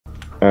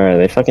Alright,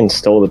 they fucking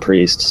stole the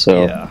priest,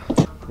 so... Yeah.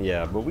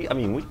 Yeah, but I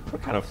mean, we're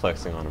kind of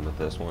flexing on them with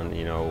this one,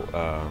 you know.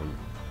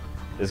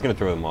 It's gonna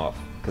throw them off.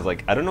 Because,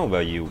 like, I don't know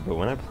about you, but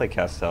when I play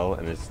Castell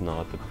and it's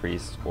not the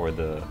priest or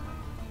the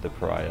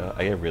pariah,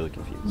 I get really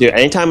confused. Dude,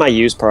 anytime I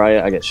use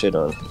pariah, I get shit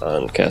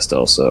on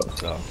Castell, so...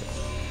 Oh, okay.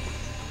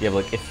 Yeah,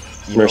 but, like,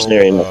 if, you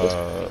Mercenary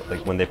know,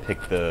 like, when they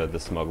pick the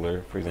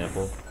smuggler, for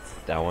example,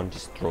 that one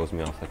just throws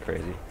me off like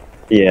crazy.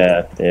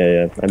 Yeah.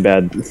 And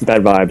bad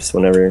vibes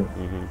whenever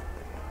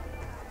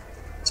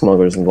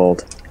smugglers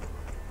involved.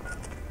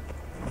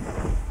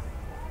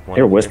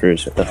 They're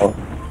whispers. What the hell?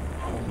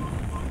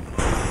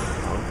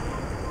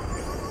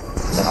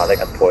 Oh, they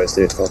got the poise,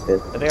 dude. Fuck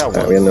it. They got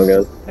one. We have no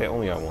gun. They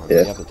only got one. Yeah.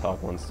 They have the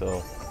top one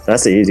still.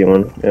 That's the easy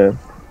one, yeah.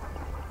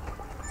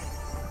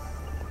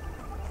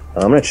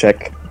 I'm gonna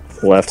check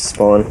left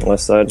spawn,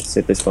 left side, see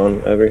if they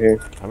spawn over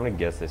here. I'm gonna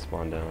guess they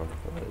spawn down,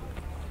 but...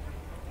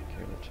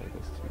 Here, let's check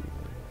this too.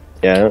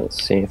 Yeah, I don't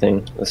see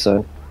anything this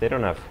side. They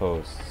don't have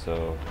hosts,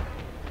 so...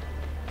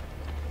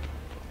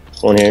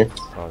 One here.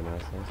 Oh,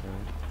 nice.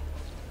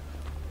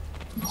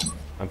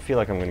 I feel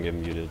like I'm gonna get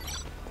muted.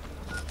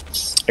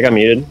 I got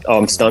muted. Oh,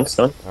 I'm stunned.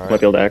 Right. Might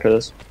be able to acro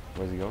this.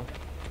 Where's he going?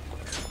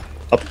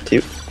 Up to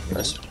you.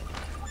 Nice. Do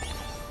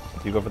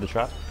you go for the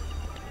trap?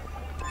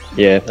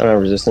 Yeah, I don't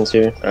have resistance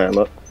here. Alright, I'm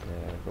up.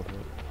 Yeah, go for it.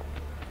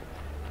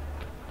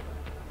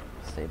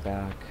 Stay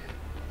back.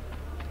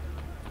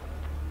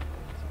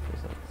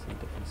 Feels like some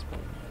different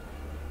spawn.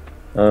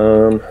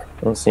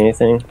 I don't see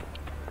anything.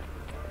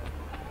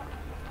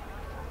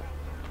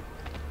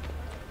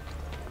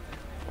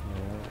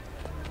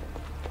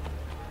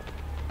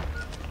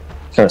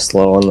 Kind of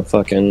slow on the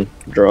fucking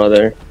draw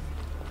there.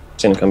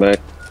 It's gonna come back.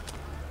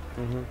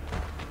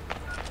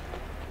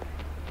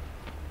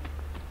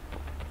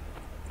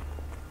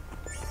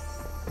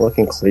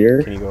 Looking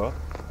clear. Can you go up?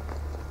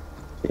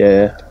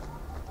 Yeah.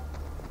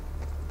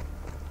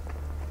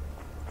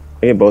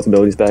 I get both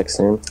abilities back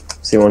soon.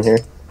 See one here.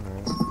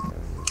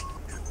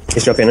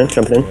 He's jumping in.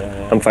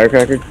 Yeah. I'm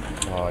firecrackered.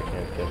 Oh, I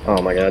can't get. Oh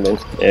my god, dude.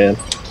 Yeah.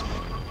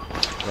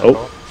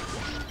 Oh.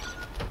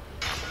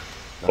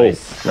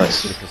 Nice. Nice.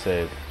 Super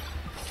save.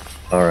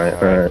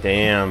 Alright.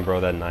 Damn, bro,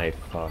 that knife.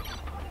 Fuck.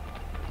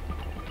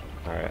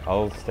 Alright,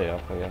 I'll stay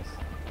up, I guess.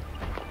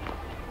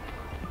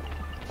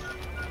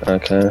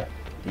 Okay.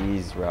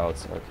 These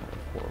routes are kind of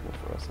horrible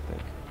for us, I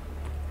think.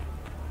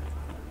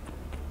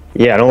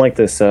 Yeah, I don't like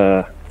this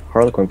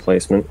Harlequin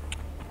placement.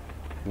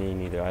 Me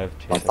neither. I have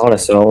chase. I thought I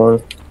saw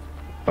one.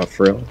 Oh,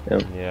 for real?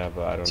 Yeah. Yeah,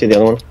 but I don't See know.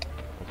 the other one?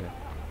 Okay.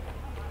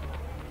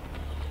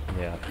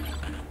 Yeah.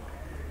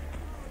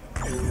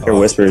 They're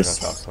whispers.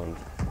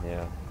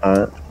 Yeah.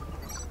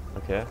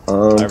 Okay.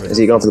 Is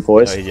he going for the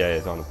poise? Oh, yeah,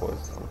 he's on the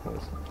poise.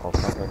 I'll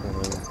stop right there.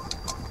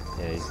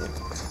 Yeah, he's in.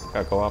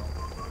 Gotta go up.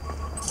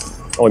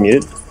 Oh, he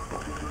muted?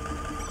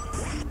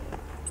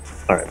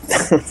 Alright.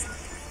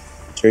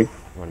 Tree.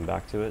 Running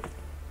back to it.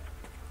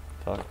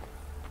 Fuck.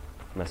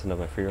 Messing up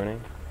my free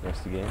running.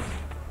 Rest of the game.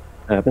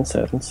 Happens.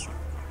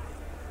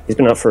 He's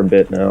been up for a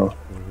bit now,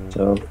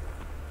 so...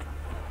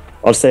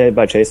 I'll say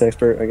by chase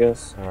expert, I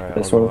guess. Alright,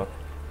 this I'll one. go up.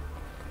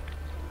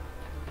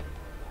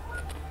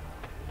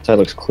 Side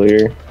looks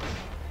clear.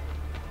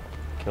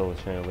 Kill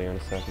the chandelier in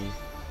a second.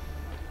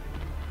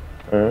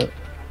 Alright.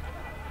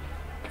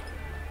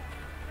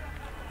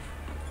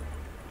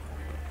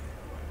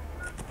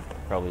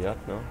 Probably up,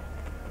 no?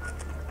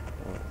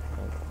 Oh,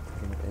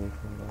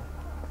 anything though.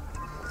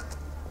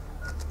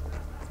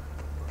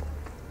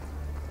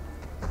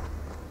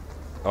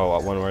 Oh,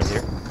 one right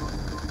here.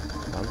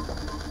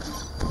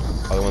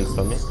 Other one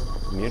stunned me.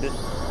 Muted.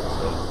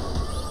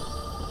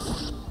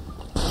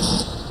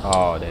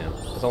 Oh, damn.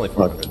 It's only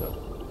 400 though.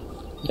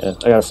 Yeah,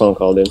 I got a phone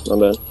call, dude. My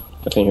bad.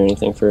 I can't hear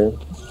anything for a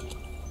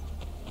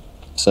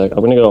sec. I'm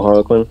gonna go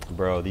Harlequin.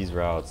 Bro, these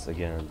routes,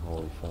 again,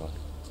 holy fuck.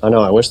 I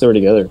know, I wish they were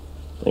together.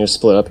 They just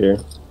split up here.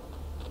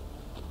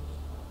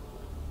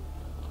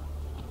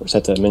 We just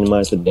have to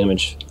minimize the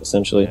damage,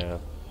 essentially. Yeah.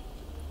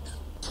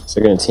 So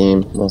they're gonna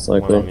team, most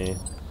likely. One on me.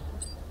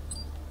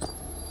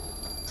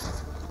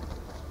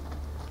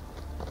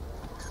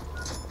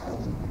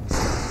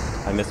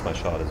 I missed my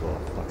shot as well.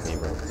 Fuck me,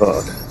 bro.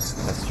 Fuck.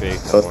 That's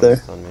straight. Both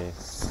there? On me.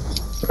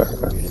 Okay.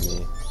 Me.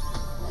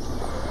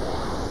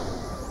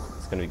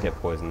 It's gonna get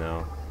poisoned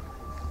now.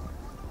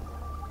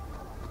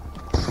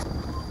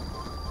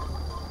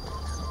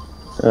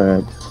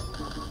 Alright.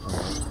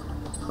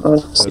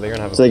 So they're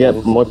gonna have. So they get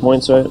more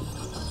points, right?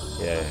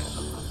 Yeah.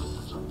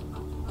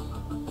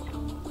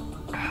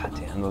 Ah,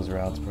 damn those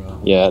routes, bro.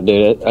 Yeah,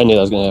 dude. I knew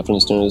that was gonna happen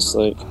as soon as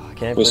like I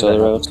can't we believe saw that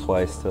the happened routes.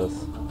 twice to us.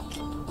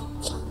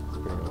 It's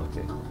pretty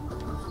unlucky.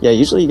 Yeah,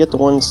 usually you get the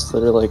ones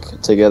that are like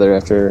together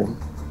after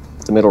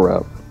the middle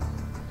route.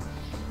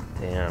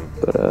 Damn.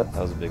 But that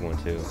was a big one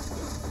too.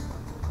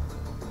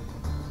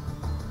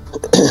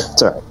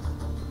 it's alright.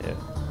 Yeah.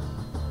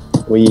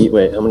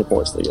 Wait, how many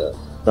points they got?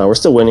 No, we're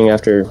still winning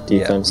after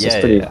defense. Yeah,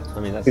 That's pretty yeah. I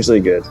mean, that's usually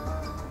good.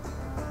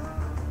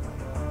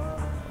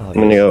 I'm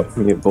gonna go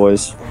mute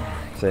boys.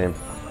 Same.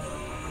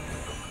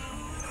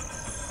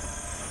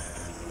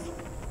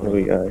 What do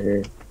we got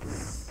here?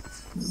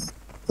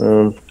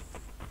 Probably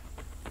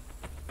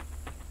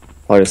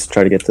just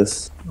try to get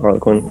this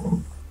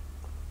Harlequin.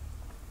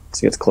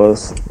 See, it's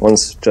close.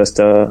 One's just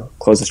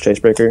closest chase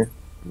breaker.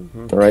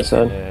 On the right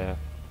side. Yeah.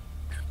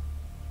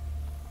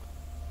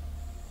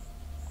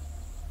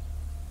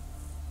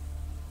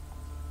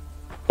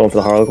 Going for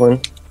the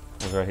Harlequin.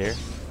 One's right here.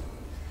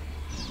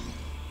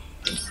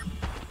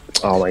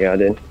 Oh my god,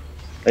 dude.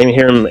 I didn't even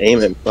hear him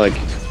aim it, like,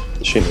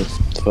 shoot me.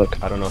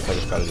 Fuck. I don't know if I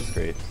just got it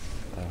discreet.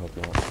 I hope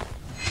not.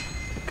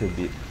 It could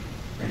be.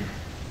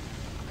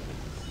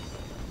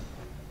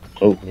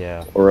 Oh,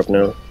 Yeah. we're up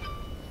now.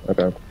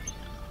 Okay.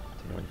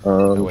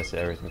 Damn. I wasted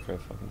everything for a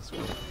fucking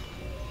squid.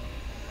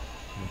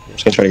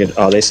 Just gonna try to get.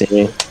 Oh, they see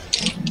me.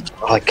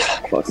 Oh,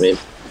 god, fuck me.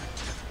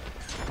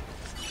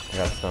 I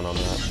got stun on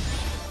that.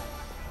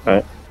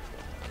 Alright.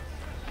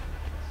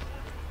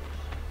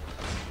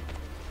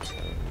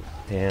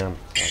 Damn.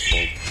 That's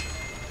cold.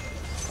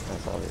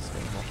 That's obviously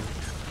gonna happen.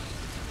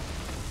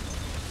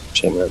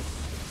 Shit, man.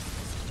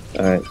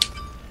 Alright.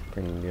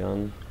 Bring the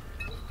gun.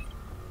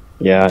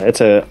 Yeah,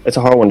 it's a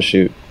hard one to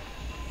shoot.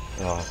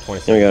 Oh,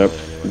 26 Then we got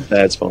anyway. a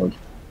bad spawn.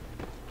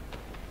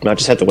 I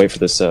just have to wait for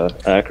this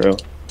acro.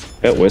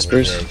 Got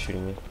whispers. Yeah, he's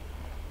shooting me.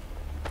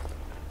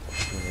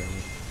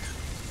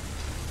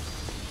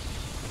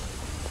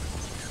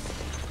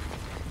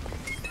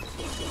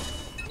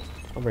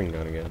 I'll bring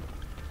gun again.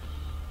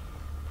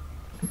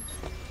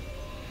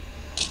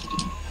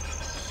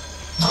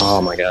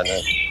 Oh my god,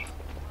 no.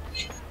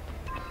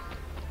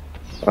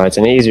 Alright, it's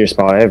an easier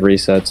spot. I have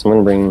resets. I'm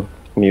gonna bring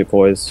mute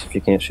poise if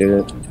you can't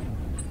shoot it.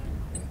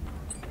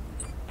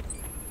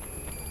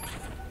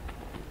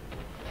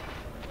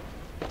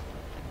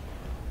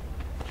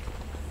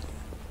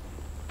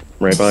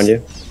 Right behind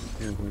you.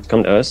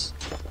 Come to us.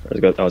 Or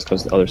is it I was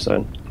close to the other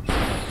side.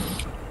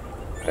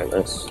 Okay,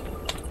 nice.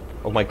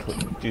 Oh my,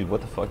 dude,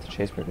 what the fuck? The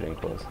chase breaker didn't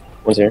close.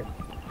 One's here.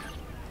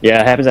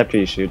 Yeah, it happens after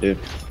you shoot, dude.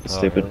 It's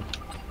stupid. Really?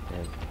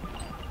 Yeah.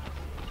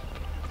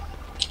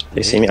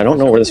 They see me. I don't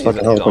know where this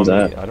fucking Harlequin's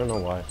at. I don't know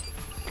why.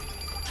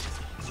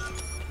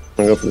 I'm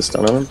gonna go for the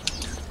stun on him.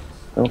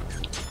 Oh.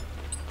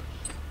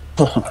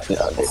 Oh my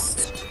god, dude.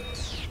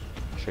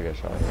 Should get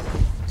shot.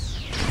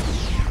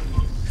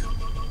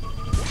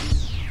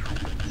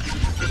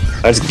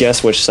 I just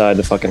guess which side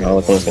the fucking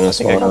Harlequin's gonna I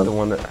think I spawn got the on.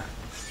 one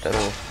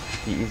that'll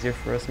be easier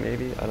for us,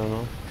 maybe? I don't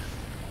know.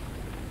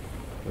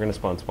 We're gonna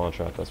spawn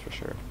trap, that's for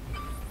sure.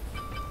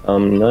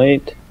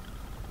 Knight.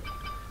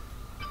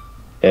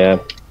 Yeah.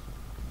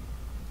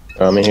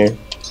 I'm in here.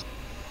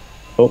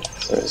 Oh,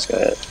 there's this guy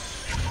at.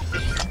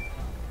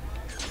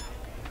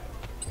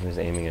 He was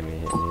aiming at me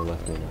and he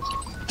left me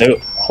now. Dude,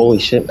 holy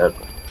shit, man.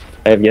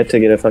 I have yet to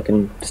get a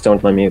fucking stone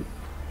to my mute.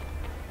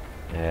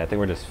 Yeah, I think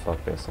we're just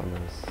fucked this on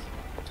this.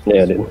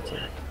 Yeah, dude.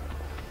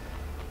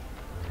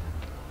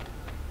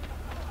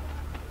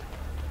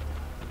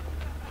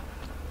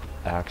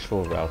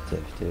 Actual route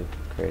diff, dude.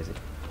 Crazy.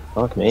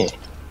 Fuck me.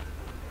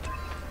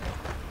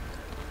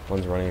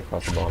 One's running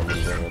across the bottom,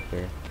 one's running up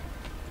here.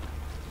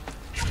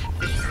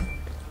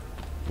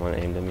 One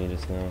aimed at me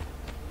just now.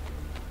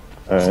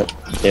 Alright.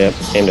 Yeah,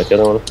 aimed at the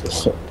other one.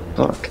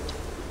 Fuck.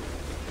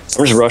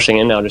 I'm just rushing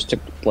in now just to,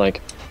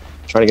 like,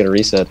 try to get a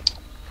reset.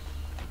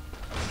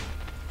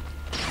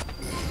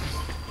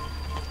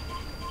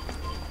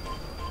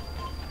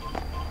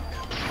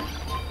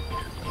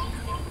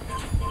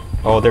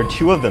 Oh, there are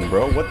two of them,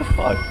 bro. What the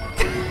fuck?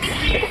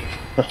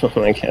 Oh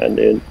my god,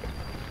 dude.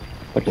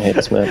 Fucking hate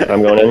this map.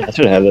 I'm going in. I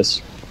should have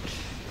this.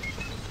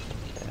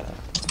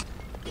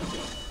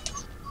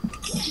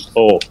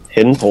 Oh,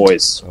 hidden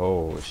poise.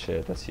 Oh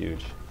shit, that's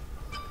huge.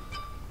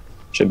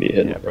 Should be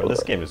hidden. Yeah, bro,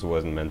 this game just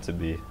wasn't meant to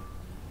be.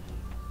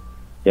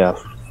 Yeah.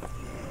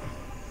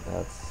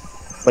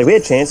 That's Like, we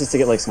had chances to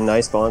get, like, some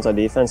nice spawns on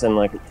defense, and,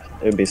 like, it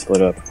would be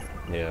split up.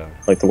 yeah.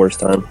 Like, the worst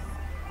time.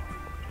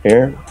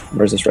 Here?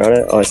 Where's this route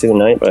at? Oh, I see the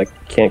Knight, but I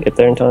can't get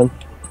there in time.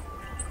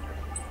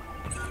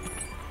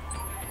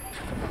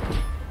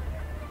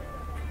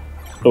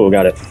 Oh,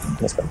 got it.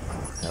 Let's go.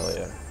 Hell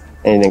yeah.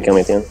 And he didn't kill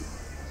me at the end.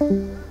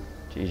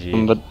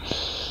 GG. But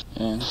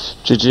yeah.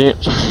 GG.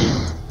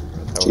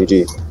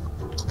 GG.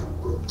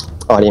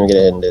 Oh, I didn't even get a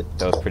hit and did.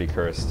 That was pretty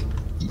cursed.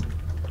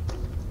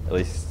 At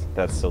least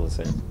that's still the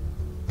same.